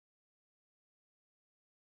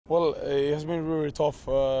Well, it has been really tough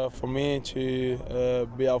for me to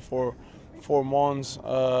be out for 4 months,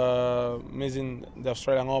 missing the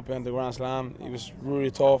Australian Open, the Grand Slam. It was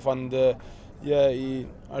really tough, and I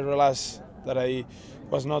realized that I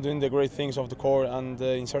was not doing the great things of the court, and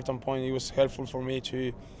in certain point it was helpful for me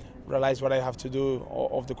to realize what I have to do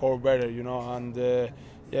of the court better, you know. And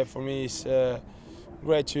for me it's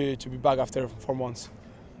great to be back after 4 months.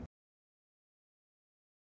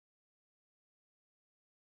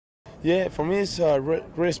 Yeah, for me it's a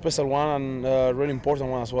really special one and a really important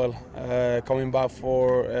one as well. Coming back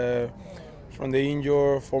from the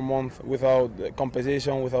injury, 4 months without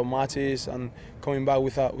competition, without matches, and coming back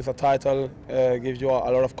with a title gives you a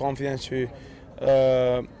lot of confidence to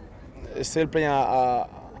still playing at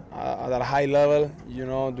a high level. You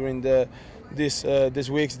know, during these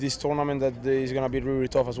weeks, this tournament that is going to be really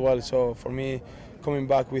tough as well. So for me, coming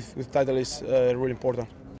back with title is really important.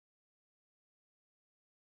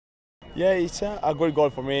 Yeah, it's a good goal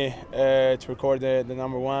for me to record the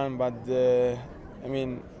number one, but I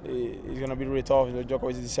mean, it's going to be really tough.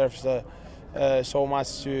 Djokovic deserves so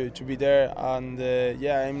much to be there, and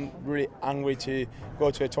I'm really angry to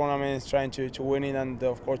go to a tournament trying to win it, and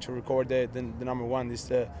of course to record the number one.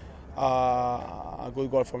 It's a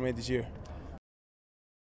good goal for me this year.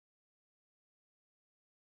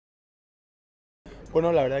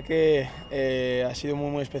 Bueno, la verdad que ha sido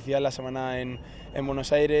muy especial la semana en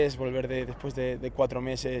Buenos Aires, volver después de 4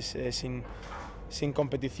 meses sin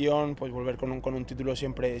competición, pues volver con un título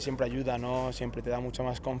siempre ayuda, ¿no? Siempre te da mucha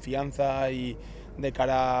más confianza y de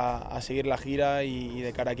cara a seguir la gira y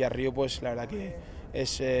de cara aquí a Río, pues la verdad que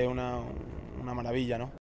es una maravilla,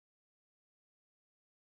 ¿no?